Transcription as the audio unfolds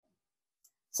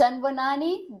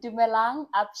Sanbonani, Dumelang,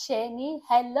 Absheni.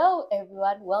 Hello,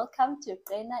 everyone. Welcome to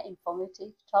QENA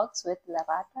Informative Talks with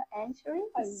Larata and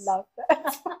Cherise. I love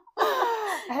that.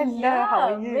 Hello, Yeah,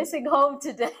 how are you? missing home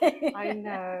today. I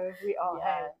know, we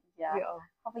are. Yeah. We are.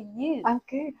 How are you? I'm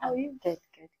good. How are you? Good.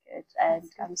 And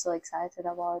That's good. I'm so excited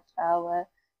about our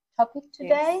topic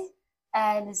today. Yes.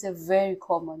 And it's a very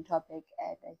common topic,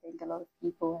 and I think a lot of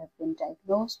people have been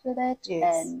diagnosed with it,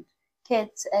 Yes. and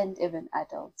kids and even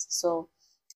adults. So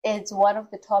it's one of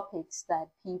the topics that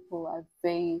people are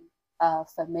very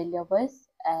familiar with,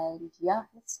 and yeah,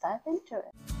 let's dive into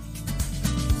it.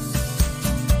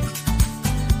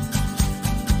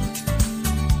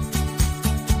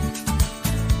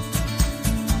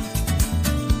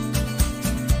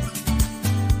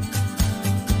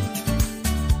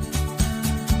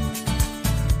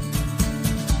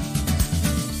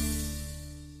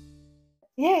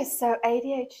 Yes, so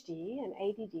ADHD and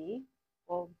ADD,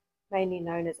 well, mainly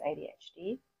known as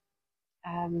ADHD,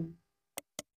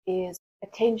 is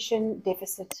attention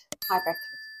deficit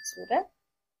hyperactivity disorder.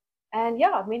 And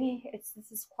yeah,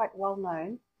 this is quite well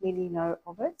known. Many know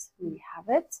of it, many have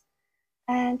it.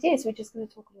 And yes, we're just going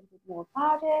to talk a little bit more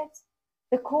about it.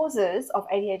 The causes of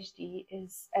ADHD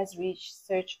is, as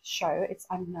research show, it's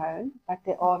unknown, but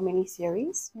there are many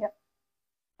theories. Yep.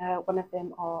 One of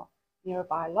them are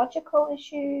neurobiological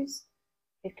issues.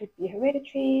 It could be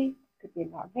hereditary, it could be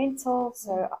environmental,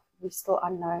 so we're still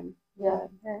unknown.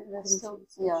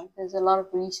 There's a lot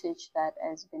of research that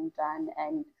has been done,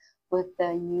 and with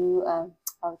the new, I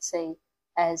would say,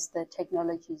 as the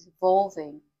technology is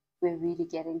evolving, we're really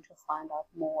getting to find out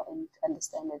more and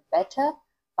understand it better,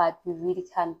 but we really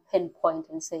can't pinpoint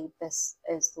and say this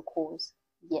is the cause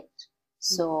yet.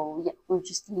 So yeah, we'll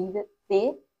just leave it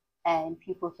there, and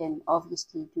people can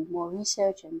obviously do more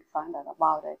research and find out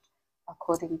about it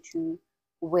according to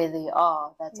where they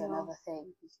are. That's another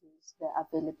thing, because the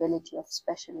availability of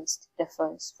specialists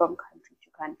differs from country to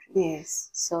country. Yes.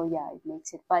 So yeah, it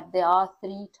makes it. But there are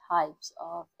 3 types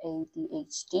of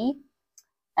ADHD.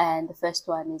 And the first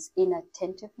one is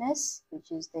inattentiveness,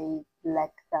 which is they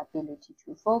lack the ability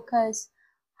to focus.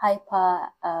 Hyperactive,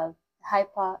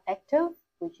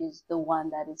 which is the one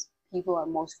that is people are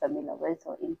most familiar with,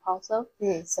 or impulsive.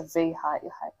 Yes. It's a very high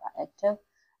hyperactive.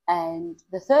 And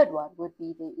the third one would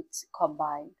be it's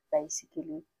combined,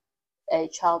 basically. A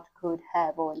child could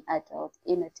have, or an adult,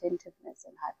 inattentiveness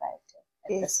and hyperactive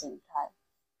at the same time.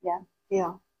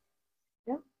 Yeah.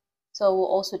 So we'll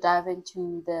also dive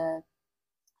into the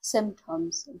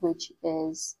symptoms, which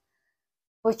they're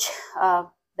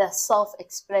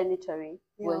self-explanatory,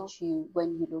 which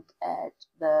when you look at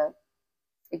the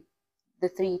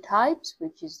 3 types,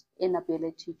 which is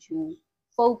inability to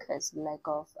focus, lack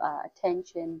of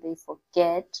attention, they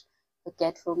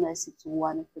forgetfulness. It's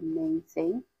one of the main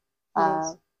things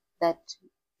that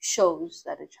shows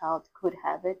that a child could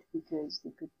have it, because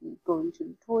they could be going to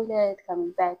the toilet,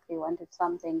 coming back, they wanted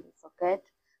something, they forget.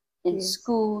 In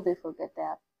school, they forget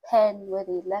their pen where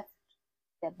they left,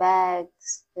 their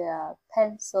bags, their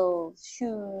pencils,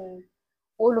 shoes,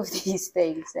 all of these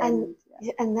things. And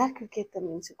that could get them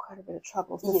into quite a bit of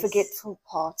trouble, the forgetful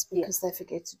parts, because they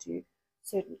forget to do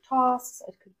certain tasks.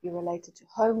 It could be related to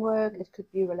homework, it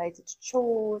could be related to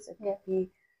chores, it could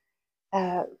be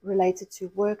related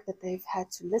to work that they've had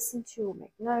to listen to or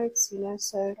make notes,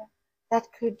 so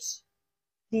that could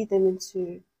lead them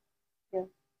into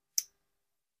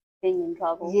being in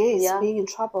trouble. Being in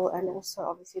trouble, and also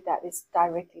obviously that is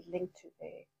directly linked to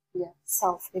their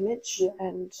self-image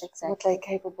and what they're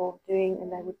capable of doing,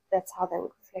 and that's how they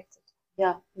would reflect it.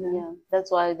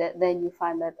 That's why then you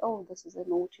find that, this is a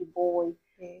naughty boy,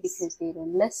 because they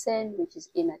don't listen, which is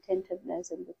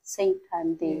inattentiveness, and at the same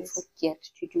time they forget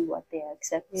to do what they are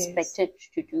expected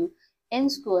to do in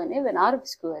school, and even out of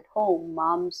school. At home,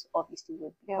 moms obviously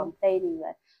would be complaining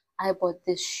that I bought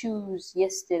these shoes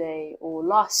yesterday or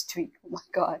last week. Oh my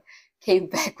God, came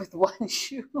back with 1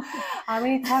 shoe. How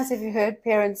many times have you heard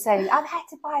parents saying, I've had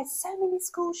to buy so many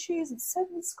school shoes and so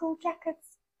many school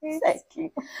jackets?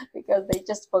 Exactly, because they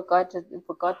just forgot them in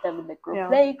the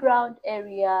playground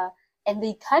area, and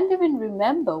they can't even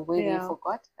remember where they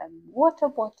forgot them. Water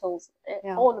bottles,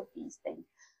 all of these things.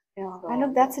 So, I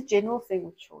know that's a general thing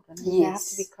with children. They have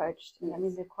to be coached. I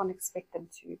mean, they can't expect them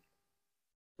to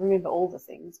remember all the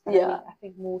things, but I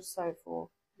think more so for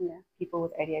people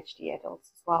with ADHD, adults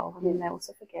as well. I mean, they're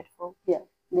also forgetful.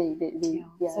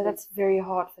 So that's very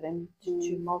hard for them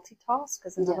to multitask,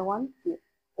 is another one,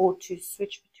 or to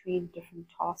switch between different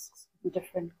tasks,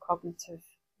 different cognitive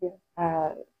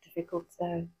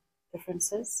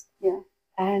differences.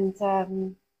 And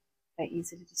they're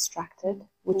easily distracted,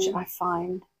 which I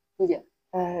find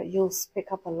you'll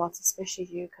pick up a lot, especially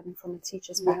you coming from a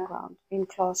teacher's background. In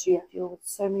class, you deal with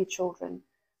so many children,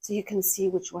 so you can see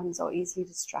which ones are easily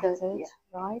distracted,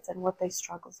 right, and what their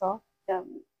struggles are.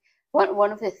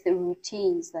 One of the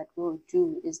routines that we'll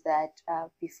do is that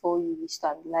before you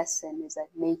start a lesson is that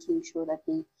making sure that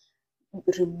they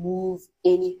remove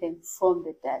anything from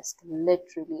the desk,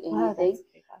 literally anything.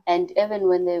 And even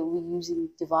when they're using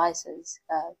devices,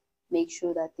 make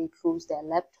sure that they close their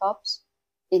laptops.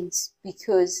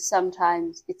 Because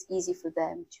sometimes it's easy for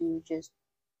them to just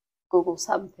Google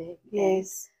something.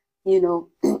 Yes. And, you know,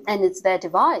 and it's their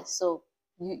device. So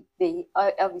they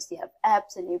obviously have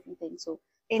apps and everything. So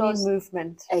any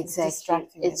movement is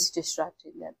distracting them. It's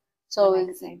distracting them.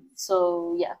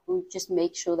 So yeah, we just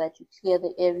make sure that you clear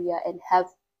the area and have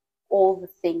all the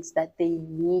things that they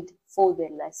need for their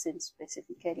lesson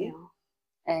specifically. Yeah.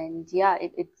 And yeah,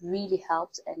 it really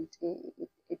helps, and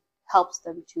it helps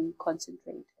them to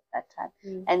concentrate at that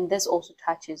time. And this also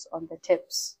touches on the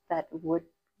tips that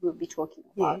we'll be talking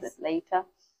about it later.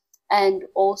 And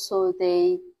also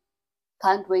they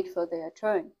can't wait for their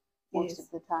turn. Most of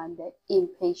the time they're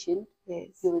impatient.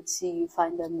 You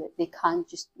find them that they can't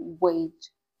just wait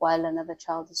while another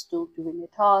child is still doing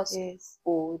a task,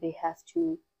 or they have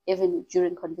to, even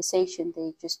during conversation,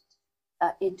 they just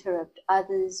interrupt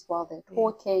others while they're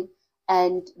talking.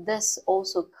 And this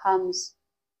also comes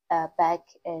back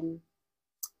in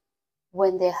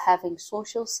when they're having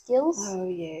social skills.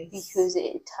 Because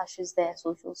it touches their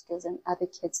social skills, and other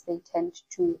kids, they tend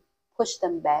to push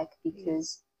them back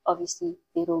because obviously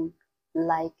they don't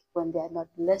like when they're not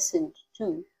listened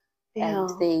to. And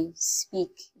they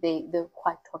speak, they're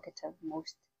quite talkative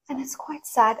most. And it's quite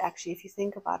sad actually if you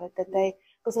think about it, that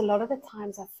because a lot of the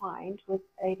times I find with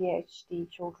ADHD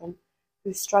children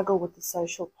who struggle with the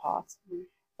social part,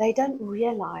 they don't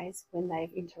realize when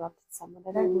they've interrupted someone.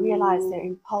 They don't realize their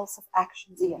impulsive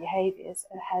actions and behaviors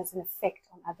has an effect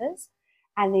on others,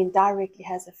 and then directly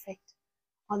has effect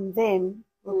on them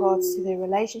in regards to their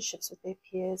relationships with their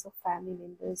peers or family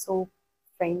members or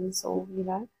friends, or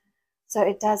so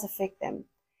it does affect them.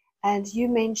 And you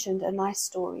mentioned a nice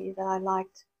story that I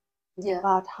liked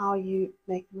about how you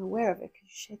make them aware of it. Could you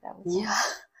share that with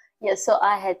me? So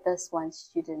I had this one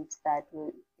student that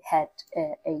had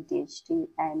ADHD,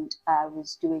 and I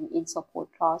was doing in support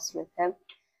class with him.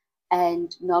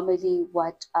 And normally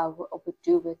what I would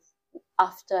do with,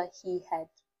 after he had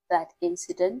that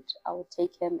incident, I would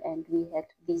take him, and we had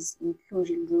these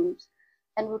inclusion rooms,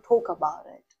 and we'll talk about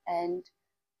it and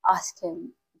ask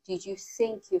him, did you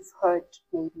think you've hurt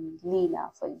maybe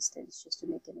Lena, for instance, just to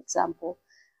make an example?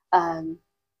 And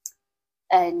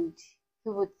he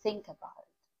would think about it.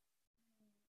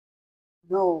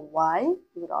 No, why?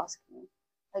 He would ask me.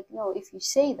 Like, no, if you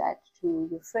say that to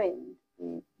your friend,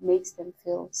 it makes them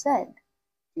feel sad.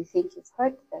 Do you think you've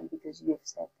hurt them because you've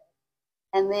said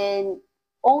that? And then,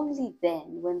 only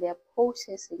then, when they're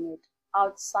processing it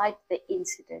outside the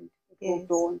incident, it will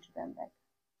dawn to them that,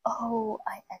 oh,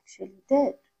 I actually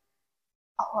did.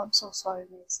 Oh, I'm so sorry,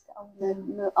 miss.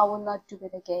 I will not do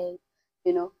it again,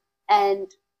 And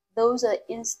those are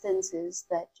instances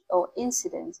that, or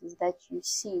incidences that you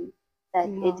see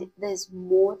that there's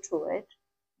more to it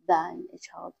than a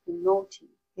child being naughty,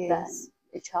 than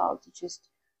a child just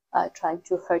trying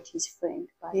to hurt his friend.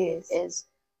 But it is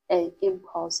an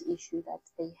impulse issue that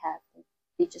they have.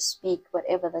 They just speak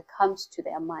whatever that comes to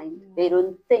their mind. They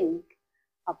don't think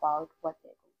about what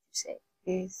they're going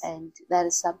to say. And that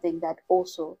is something that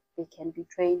also they can be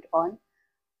trained on.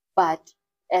 But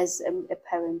as a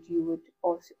parent, you would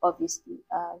also obviously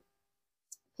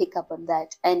pick up on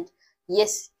that. And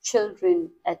yes,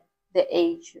 children at the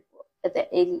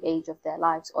early age of their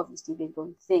lives, obviously they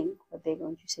don't think what they're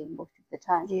going to say most of the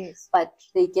time. But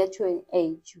they get to an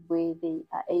age where they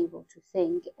are able to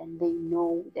think, and they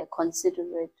know, they're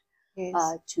considerate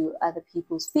to other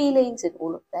people's feelings and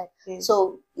all of that.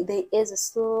 So there is a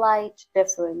slight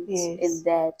difference in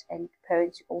that, and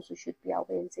parents also should be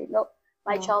aware and say, no,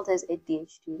 my child has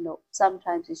ADHD. No,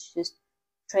 sometimes it's just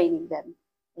training them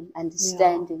and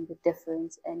understanding the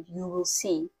difference, and you will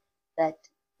see that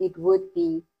it would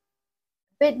be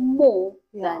a bit more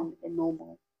than a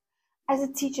normal. As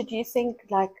a teacher, do you think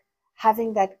like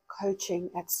having that coaching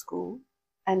at school,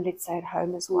 and let's say at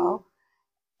home as well,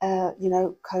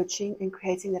 coaching and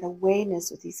creating that awareness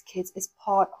with these kids is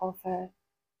part of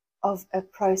a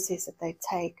process that they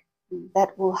take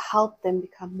that will help them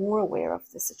become more aware of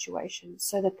the situation,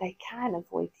 so that they can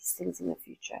avoid these things in the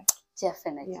future?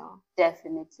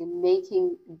 Definitely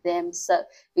making them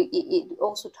it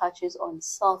also touches on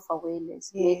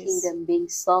self-awareness, making them being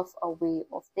self-aware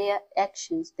of their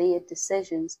actions, their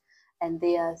decisions, and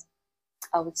their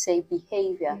I would say,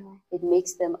 behavior. It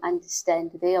makes them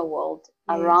understand their world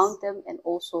around them and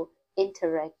also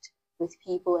interact with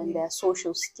people, and their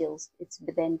social skills. It's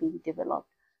then being developed.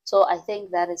 So I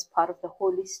think that is part of the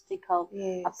holistic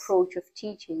approach of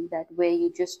teaching, that where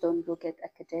you just don't look at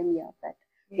academia, that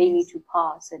they need to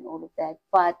pass and all of that,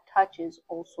 but touches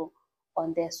also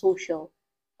on their social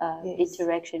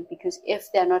interaction. Because if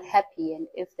they're not happy and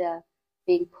if they're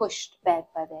being pushed back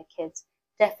by their kids,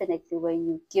 definitely when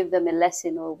you give them a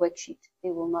lesson or a worksheet,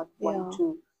 they will not want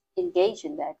to engage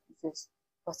in that, because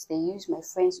what's the use? My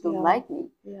friends don't like me.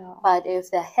 But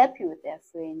if they're happy with their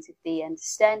friends, if they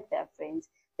understand their friends,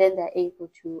 then they're able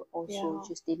to also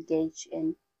just engage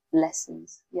in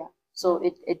lessons. So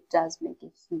it does make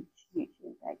a huge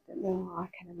impact. I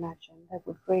can imagine that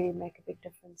would really make a big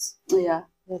difference to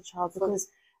the child, because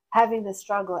having the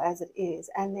struggle as it is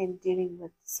and then dealing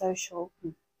with social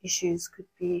issues could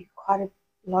be quite a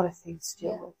lot of things to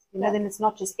deal with. You know, then it's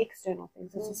not just external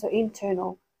things, it's also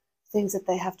internal things that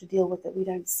they have to deal with that we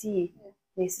don't see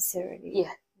necessarily.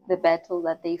 The battle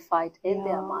that they fight in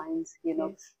their minds, you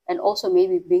know, and also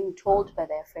maybe being told by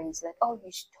their friends that, oh,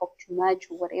 you should talk too much,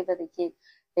 or whatever the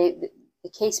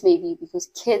case may be, because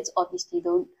kids obviously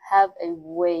don't have a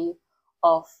way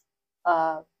of,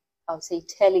 I would say,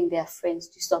 telling their friends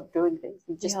to stop doing things.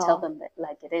 You just tell them that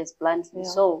like it is, bluntly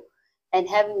so. And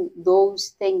having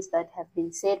those things that have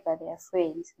been said by their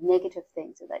friends, negative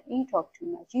things, so that you talk too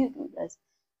much, you do this,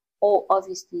 or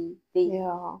obviously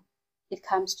it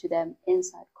comes to them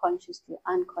inside, consciously,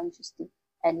 unconsciously,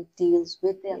 and it deals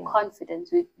with their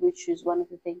confidence, which is one of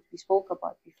the things we spoke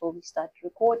about before we started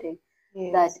recording,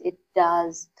 that it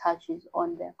does touches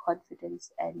on their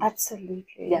confidence and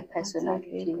their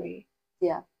personality. Agree.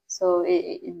 So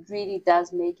it really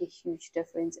does make a huge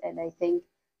difference, and I think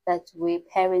that's where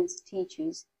parents,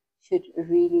 teachers should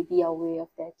really be aware of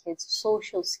their kids'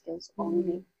 social skills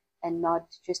only, and not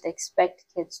just expect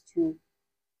kids to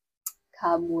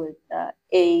come with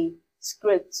A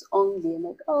scripts only and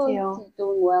like, oh, you're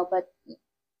doing well, but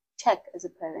check as a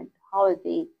parent, how are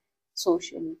they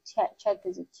socially? Check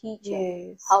as a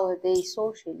teacher, how are they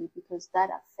socially? Because that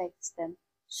affects them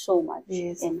so much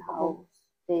in how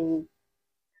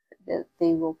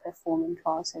they will perform in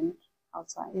class and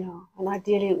outside. And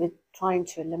ideally with trying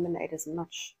to eliminate as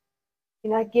much, you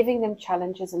know, giving them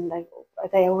challenges, and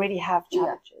they already have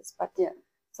challenges, but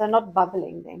so not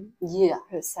bubbling them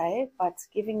per se, but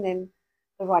giving them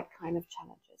the right kind of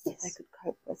challenges that they could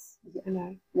cope with. You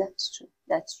know, that's true.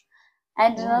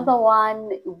 And another one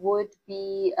would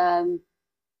be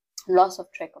loss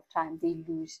of track of time. They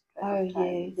lose track of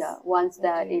time. Once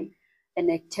they're in an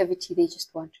activity, they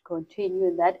just want to continue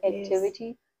in that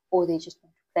activity, or they just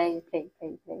want to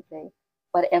play,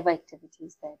 whatever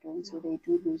activities they're doing. So they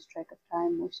do lose track of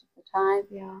time most of the time.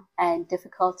 And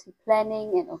difficulty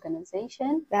planning and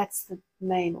organization. That's the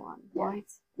main one, right?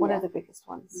 One of the biggest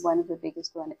ones. One of the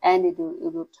biggest ones. And it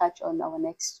will touch on our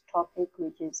next topic,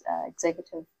 which is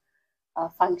executive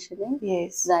functioning.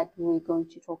 That we're going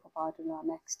to talk about in our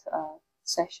next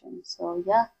session. So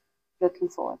looking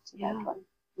forward to that one.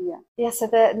 So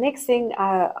the next thing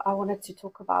I wanted to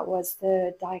talk about was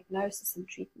the diagnosis and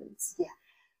treatments.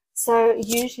 So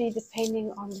usually,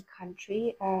 depending on the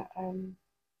country,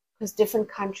 because different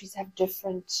countries have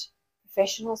different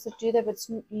professionals that do that, but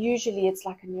usually it's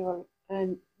like a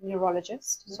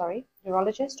neurologist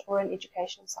or an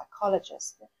educational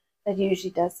psychologist that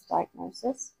usually does the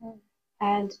diagnosis.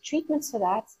 And treatments for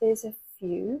that, there's a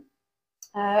few.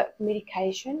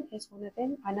 Medication is one of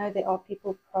them. I know there are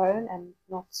people prone and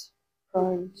not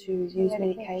prone to use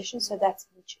medication, so that's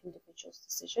each individual's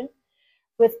decision.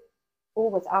 With or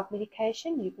without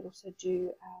medication, you could also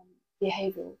do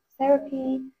behavioral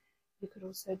therapy. You could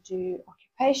also do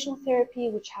occupational therapy,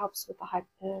 which helps with the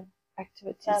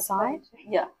hyperactivity side.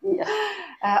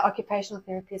 Occupational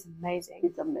therapy is amazing.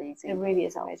 It's amazing. It really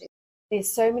is amazing.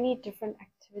 There's so many different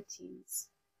activities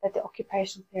that the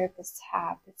occupational therapists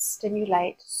have that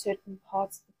stimulate certain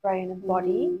parts of the brain and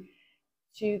body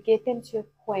to get them to a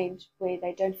point where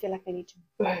they don't feel like they need to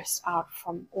burst out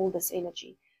from all this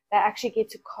energy. They actually get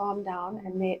to calm down,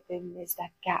 and then there's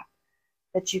that gap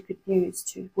that you could use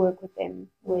to work with them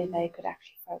where they could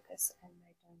actually focus and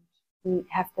they don't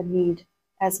have the need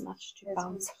as much to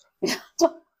bounce.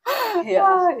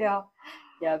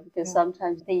 Because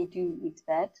sometimes they do need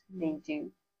that. They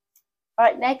do. All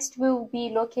right, next we'll be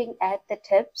looking at the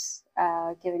tips,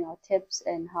 giving our tips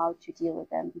and how to deal with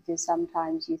them, because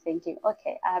sometimes you're thinking,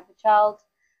 okay, I have a child,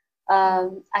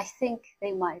 I think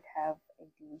they might have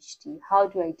ADHD. How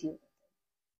do I deal with it?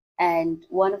 And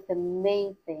one of the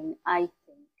main thing, I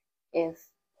think, if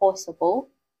possible,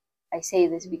 I say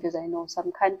this because I know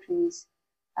some countries,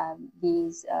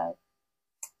 these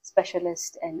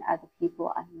specialists and other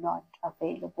people are not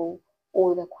available,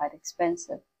 or they're quite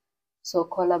expensive. So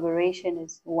collaboration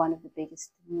is one of the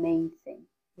biggest main thing.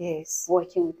 Yes.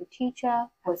 Working with the teacher,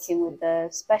 working with the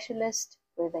specialist,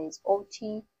 whether it's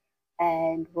OT,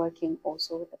 and working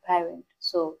also with the parent.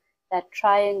 So that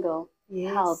triangle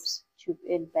helps to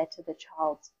better the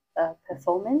child's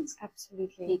performance.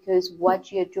 Absolutely. Because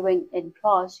what you're doing in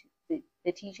class,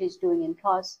 the teacher is doing in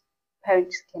class,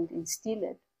 parents can instill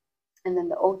it. And then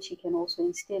the OT can also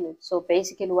instill it. So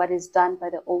basically what is done by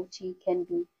the OT can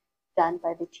be done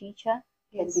by the teacher,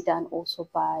 can be done also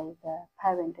by the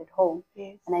parent at home.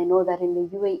 Yes. And I know that in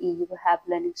the UAE, you will have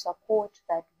learning support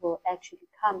that will actually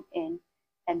come in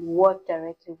and work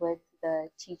directly with the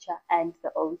teacher and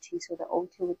the OT. So the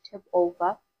OT will tip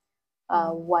over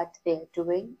what they're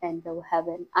doing, and they'll have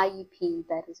an IEP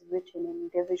that is written, an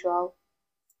individual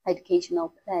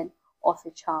educational plan of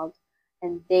a child.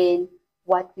 And then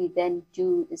what we then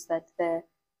do is that the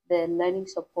learning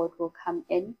support will come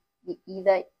in. We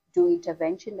either do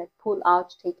intervention, like pull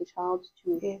out, take a child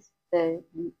to the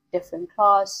different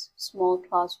class, small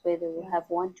class, where they will have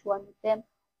one-to-one with them,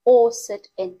 or sit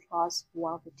in class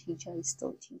while the teacher is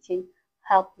still teaching,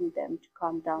 helping them to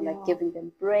calm down, like giving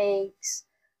them breaks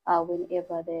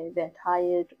whenever they're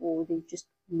tired, or they just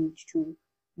need to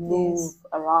move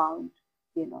around.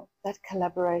 You know, that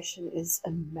collaboration is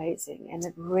amazing, and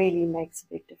it really makes a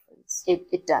big difference.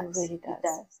 It does. It really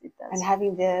does. It does. And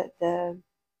having the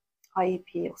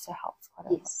IEP also helps quite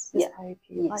a lot. This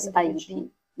IEP,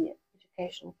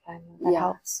 educational plan, that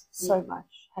helps so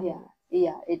much.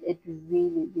 It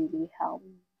really, really helps.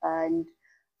 And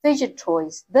fidget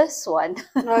toys, this one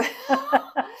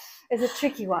is a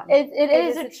tricky one. It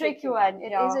is a tricky one.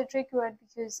 It is a tricky one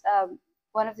because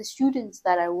one of the students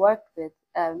that I worked with,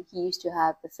 he used to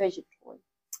have the fidget toy,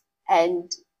 and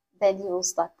then he will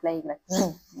start playing like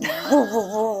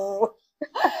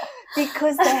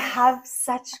because they have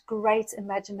such great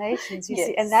imaginations, you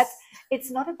see, and that's,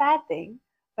 it's not a bad thing,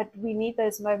 but we need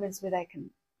those moments where they can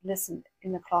listen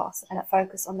in the class and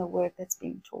focus on the work that's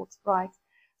being taught, right?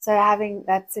 So having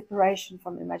that separation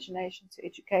from imagination to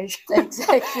education.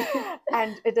 Exactly.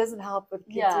 And it doesn't help with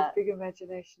kids with big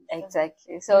imagination.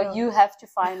 Exactly. So you have to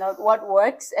find out what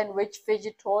works and which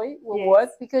fidget toy will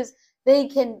work, because they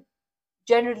can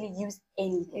generally use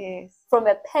anything. From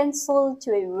a pencil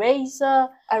to a eraser,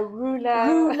 a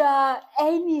ruler,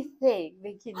 anything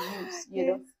they can use, you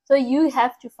know. So you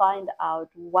have to find out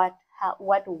what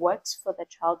works for the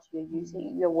child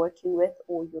you're working with,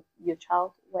 or your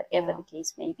child, whatever the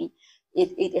case may be.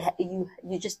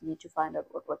 You just need to find out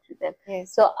what works with them.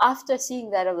 So after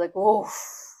seeing that, I'm like, oh,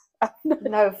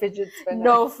 no fidgets,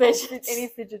 no fidgets, any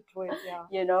fidget toys.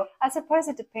 You know, I suppose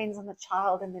it depends on the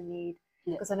child and the need,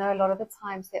 because I know a lot of the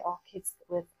times there are kids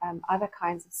with other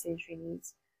kinds of sensory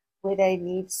needs where they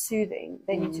need soothing.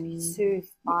 They need to be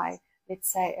soothed by,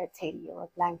 let's say, a teddy or a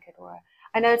blanket, or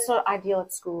I know it's not ideal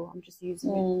at school. I'm just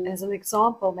using it as an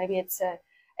example. Maybe it's a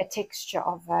texture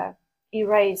of a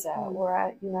eraser, or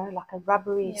a, you know, like a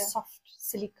rubbery, soft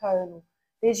silicone.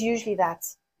 There's usually that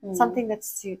something that's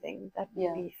soothing that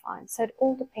would be fine. So it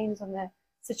all depends on the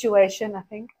situation, I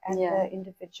think, and the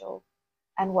individual,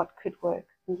 and what could work.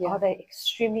 Are they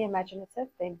extremely imaginative?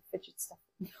 Then fidget stuff.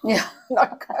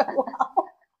 Not go well.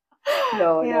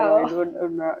 No,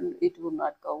 it will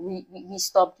not go. We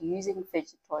stopped using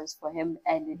fidget toys for him,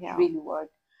 and it really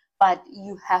worked. But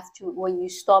you have to, when you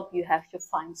stop, you have to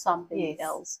find something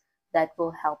else that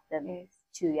will help them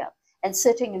too. And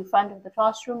sitting in front of the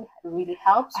classroom really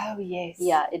helps. Oh yes.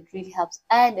 Yeah, it really helps.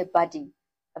 And a buddy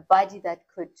that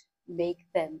could make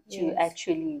them to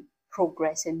actually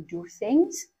progress and do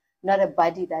things. Not a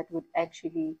buddy that would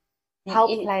actually help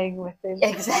playing with them.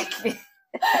 Exactly.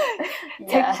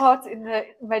 Take part in the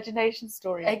imagination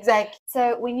story. Exactly.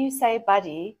 So when you say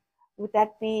buddy, would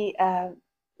that be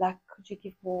like, could you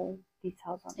give more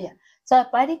details on that? So a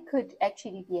buddy could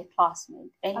actually be a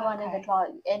classmate. Anyone in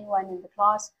the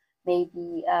class,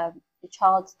 maybe a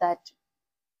child that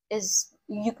is,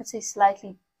 you could say,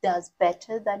 slightly does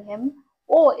better than him,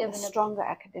 or even a stronger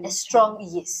academic child.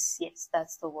 Yes,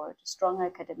 that's the word. A strong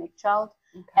academic child.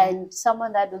 And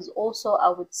someone that is also, I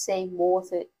would say, more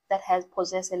that has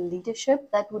possessed a leadership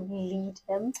that would lead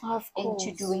him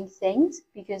into doing things,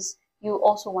 because you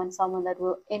also want someone that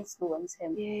will influence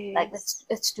him. Like,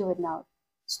 let's do it now.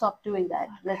 Stop doing that.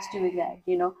 Let's do that,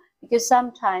 you know, because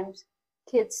sometimes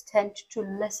kids tend to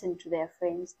listen to their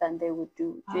friends than they would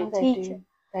do to a teacher.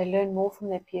 They learn more from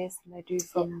their peers than they do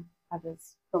from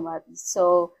others.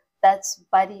 So that's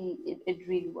buddy. It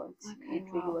really works. Okay, it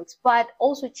really works. But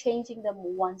also changing them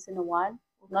once in a while,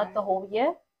 not the whole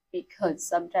year, because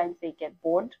sometimes they get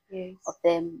bored of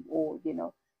them, or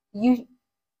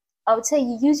I would say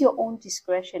you use your own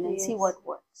discretion and see what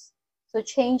works. So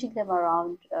changing them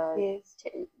around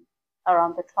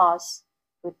around the class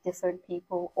with different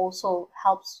people also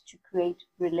helps to create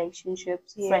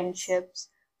relationships, friendships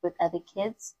with other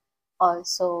kids.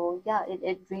 So yeah,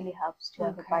 it really helps to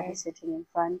have a buddy sitting in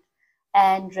front.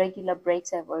 And regular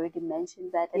breaks, I've already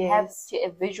mentioned that. And have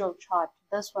a visual chart.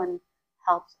 This one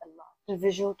helps a lot. The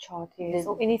visual chart, yes.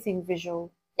 Or anything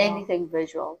visual. Anything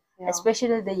visual.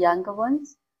 Especially the younger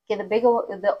ones. Okay,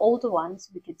 the older ones,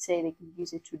 we could say they could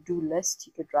use a to-do list.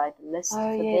 You could write a list for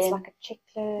them. Like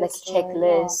a checklist. Like a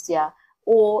checklist,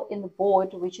 Or in the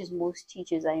board, which is most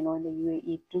teachers I know in the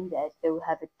UAE do that. They will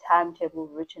have a timetable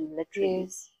written literally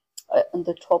on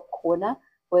the top corner,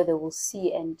 where they will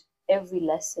see, and every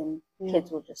lesson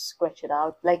kids will just scratch it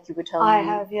out, like you were telling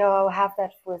me. I have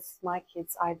that with my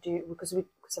kids. I do because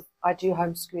I do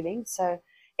homeschooling, so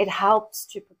it helps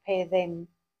to prepare them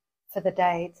for the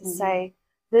day, to say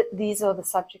that these are the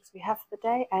subjects we have for the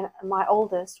day. And my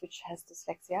oldest, which has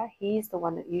dyslexia, he's the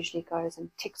one that usually goes and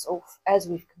ticks off as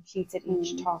we've completed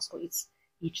each task or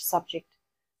each subject.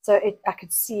 So I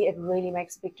could see it really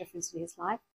makes a big difference in his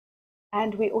life.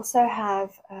 And we also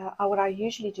have, what I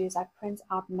usually do is I print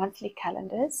out monthly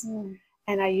calendars,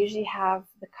 and I usually have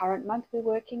the current month we're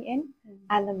working in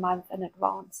and the month in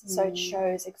advance. So it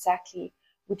shows exactly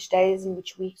which days and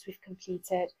which weeks we've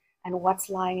completed and what's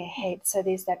lying ahead. So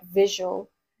there's that visual.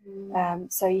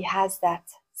 So he has that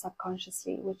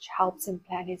subconsciously, which helps him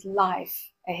plan his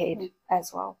life ahead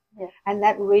as well. And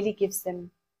that really gives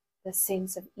them the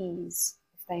sense of ease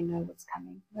if they know what's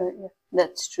coming.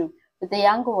 That's true. With the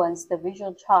younger ones, the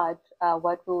visual chart,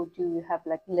 what we'll do, we have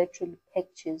like literally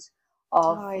pictures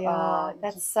of.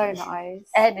 That's so nice.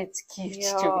 And it's cute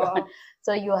too.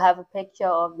 So you have a picture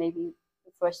of maybe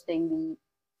the first thing we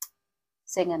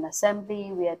sing an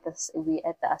assembly. We at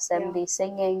the assembly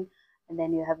singing, and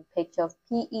then you have a picture of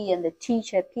PE and the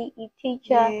teacher, PE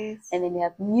teacher, and then you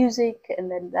have music,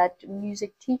 and then that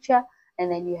music teacher,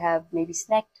 and then you have maybe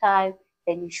snack time,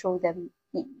 and you show them.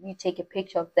 You take a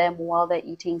picture of them while they're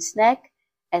eating snack,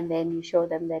 and then you show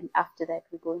them. Then after that,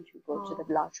 we're going to go to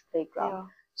the large playground,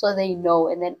 so they know.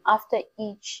 And then after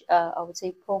each, I would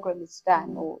say, program is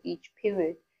done, or each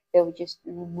period, they will just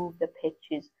remove the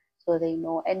pictures, so they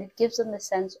know, and it gives them the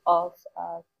sense of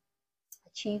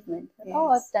achievement.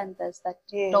 Oh, I've done this. That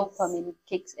dopamine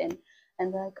kicks in,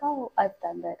 and they're like, oh, I've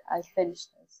done that. I finished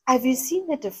this. Have you seen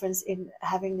the difference in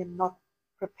having them not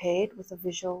prepared with a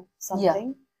visual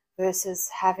something? Versus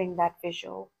having that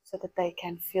visual, so that they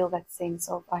can feel that sense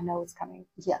of, I know it's coming.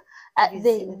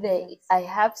 I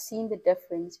have seen the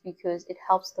difference, because it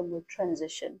helps them with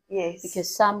transition.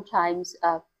 Because sometimes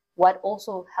what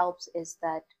also helps is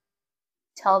that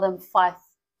tell them 5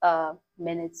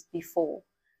 minutes before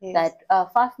that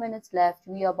 5 minutes left,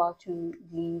 we are about to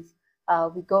leave,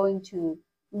 we're going to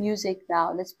music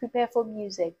now, let's prepare for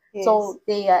music. So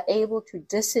they are able to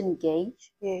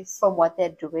disengage from what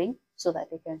they're doing, so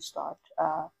that they can start,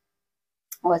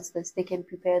 they can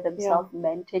prepare themselves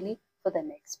mentally for the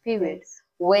next period.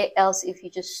 Where else, if you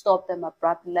just stop them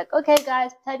abruptly, like, okay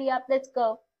guys, tidy up, let's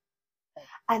go.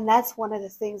 And that's one of the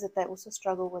things that they also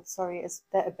struggle with, is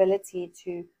the ability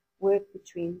to work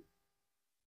between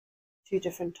 2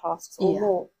 different tasks or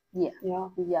more.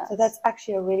 So that's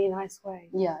actually a really nice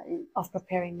way of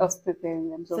preparing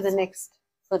them.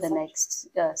 For the next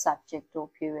subject or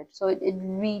period. So it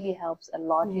really helps a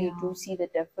lot. You do see the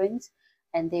difference,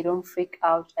 and they don't freak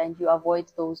out, and you avoid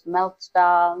those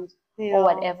meltdowns or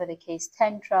whatever the case,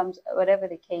 tantrums, whatever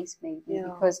the case may be.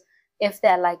 Because if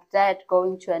they're like that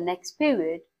going to a next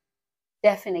period,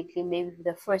 definitely maybe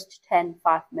the first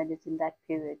 5 minutes in that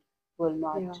period will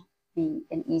not be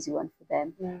an easy one for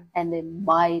them. And they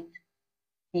might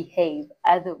behave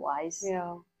otherwise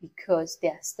because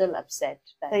they're still upset.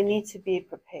 They need to be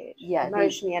prepared,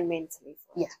 emotionally and mentally.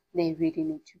 They really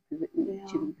need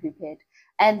to be prepared.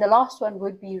 And the last one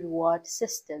would be reward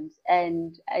systems.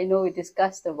 And I know we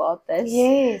discussed about this.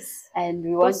 And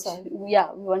we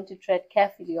want to tread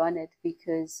carefully on it,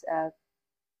 because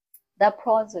there are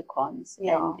pros and cons,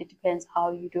 and it depends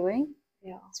how you're doing.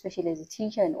 Especially as a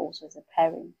teacher and also as a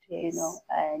parent,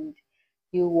 and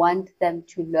you want them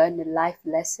to learn the life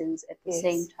lessons at the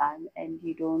same time, and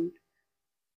you don't,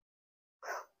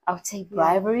 I would say,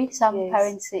 bribery. Some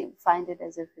parents find it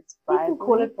as if it's bribery. You can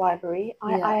call it bribery.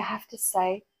 I have to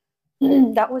say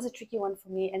that was a tricky one for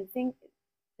me, and think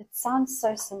it sounds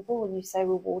so simple when you say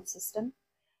reward system,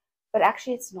 But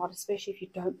actually it's not, especially if you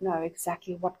don't know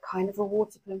exactly what kind of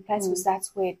reward to put in place, because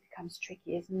that's where it becomes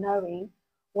tricky, is knowing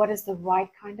what is the right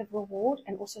kind of reward,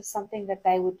 and also something that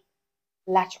they would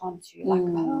latch onto, like,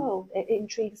 oh, it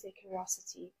intrigues their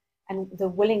curiosity and the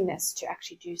willingness to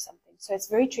actually do something. So it's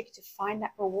very tricky to find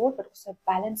that reward, but also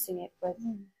balancing it with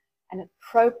an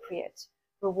appropriate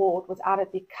reward without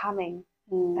it becoming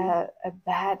a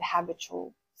bad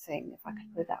habitual thing, if I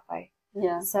could put it that way.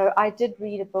 Yeah. So I did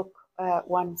read a book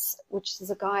once, which is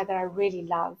a guy that I really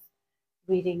love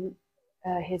reading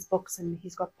his books, and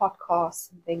he's got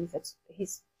podcasts and things.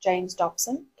 He's James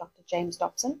Dobson, Dr. James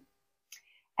Dobson.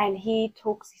 And he's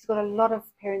got a lot of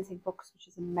parenting books, which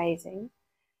is amazing.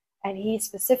 And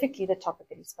specifically, the topic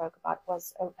that he spoke about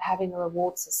was having a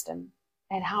reward system,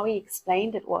 and how he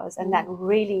explained it was. And that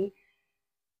really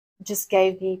just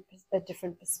gave me a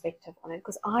different perspective on it.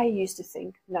 Because I used to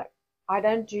think, no, I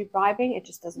don't do bribing. It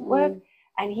just doesn't work.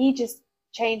 And he just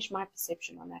changed my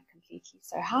perception on that completely.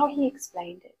 So how he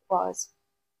explained it was,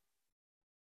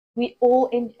 we all,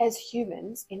 as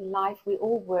humans in life, we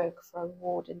all work for a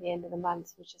reward in the end of the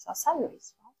month, which is our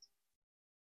salaries, right?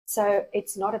 So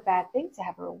it's not a bad thing to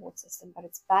have a reward system, but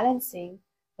it's balancing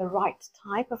the right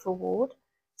type of reward.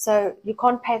 So you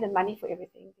can't pay the money for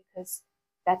everything, because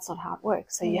that's not how it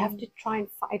works. So you have to try and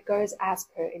it goes as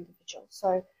per individual.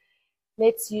 So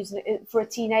let's use it for a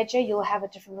teenager. You'll have a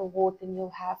different reward than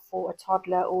you'll have for a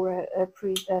toddler or a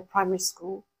primary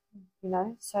school, you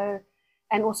know. So,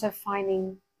 and also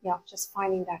finding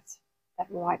that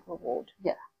right reward.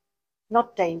 Yeah.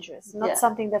 Not dangerous, not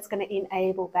something that's going to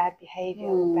enable bad behavior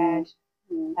or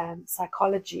bad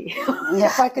psychology,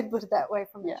 if I could put it that way,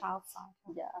 from the child's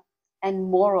side. Yeah. And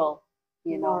moral,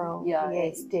 moral. Yeah.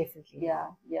 Yes, definitely.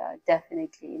 Yeah,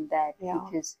 definitely in that. Yeah.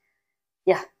 Because,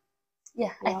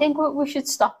 I think we should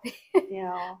stop there.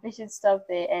 Yeah. We should stop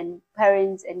there. And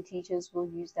parents and teachers will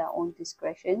use their own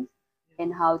discretion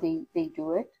in how they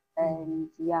do it. And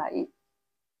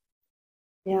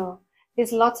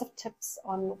there's lots of tips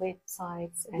on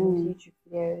websites and YouTube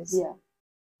videos. Yeah.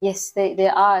 Yes,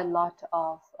 there are a lot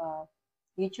of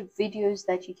YouTube videos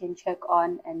that you can check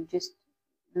on and just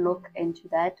look into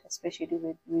that, especially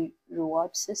with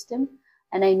reward system.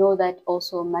 And I know that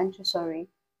also Montessori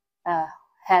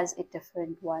has a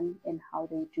different one in how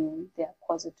they do their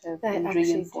positive and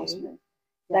reinforcement.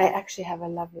 They actually have a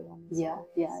lovely one as well.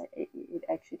 Yeah, it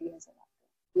actually has a lovely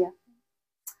one. Yeah.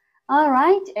 All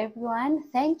right, everyone.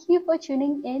 Thank you for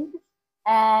tuning in.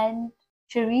 And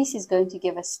Cherise is going to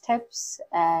give us tips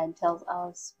and tells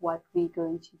us what we're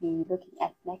going to be looking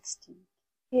at next week.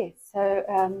 Yes.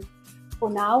 So for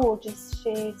now, we'll just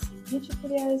share some YouTube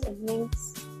videos and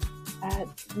links,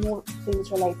 more things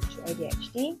related to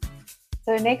ADHD.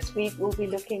 So next week, we'll be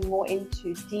looking more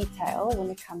into detail when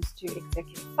it comes to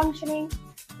executive functioning.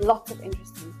 Lots of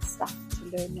interesting stuff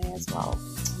to learn there as well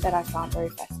that I found very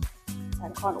fascinating. I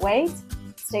can't wait.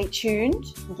 Stay tuned.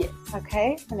 Yes.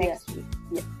 Okay, for next week.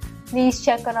 Yeah. Please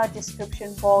check on our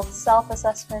description box,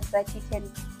 self-assessments that you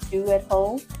can do at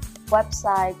home,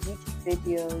 website, YouTube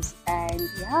videos, and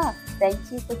thank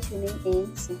you for tuning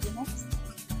in. See you next time.